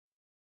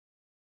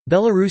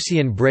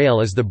Belarusian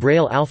Braille is the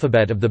Braille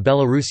alphabet of the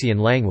Belarusian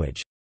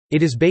language.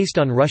 It is based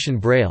on Russian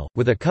Braille,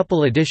 with a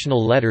couple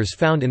additional letters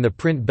found in the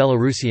print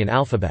Belarusian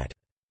alphabet.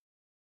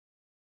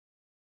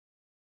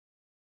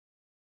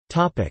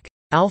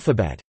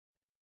 Alphabet.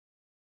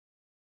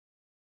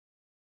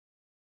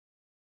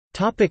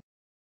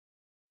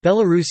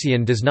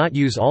 Belarusian does not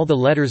use all the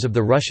letters of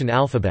the Russian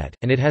alphabet,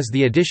 and it has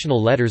the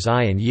additional letters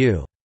I and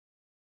U.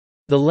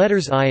 The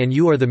letters I and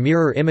U are the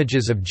mirror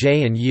images of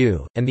J and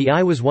U, and the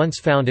I was once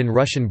found in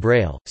Russian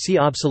Braille. See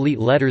obsolete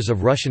letters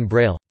of Russian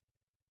Braille.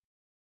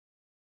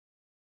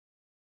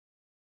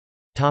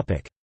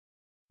 Topic: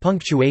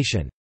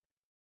 Punctuation.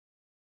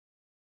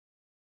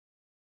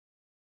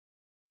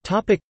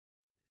 Topic: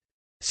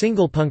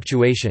 Single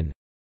punctuation,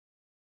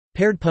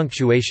 paired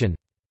punctuation.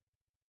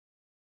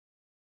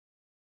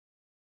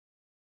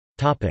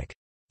 Topic: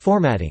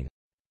 Formatting.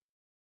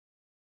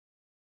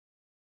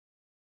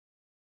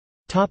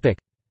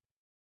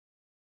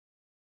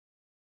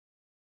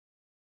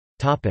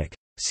 Topic.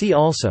 See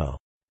also.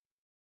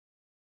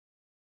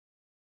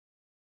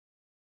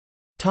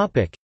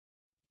 Topic: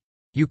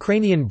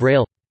 Ukrainian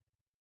Braille.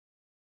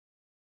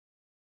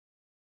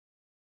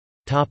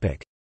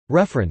 Topic: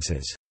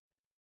 References.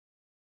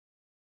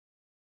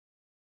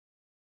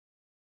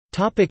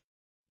 Topic: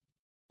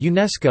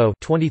 UNESCO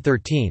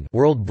 2013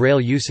 World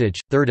Braille Usage,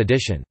 3rd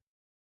edition.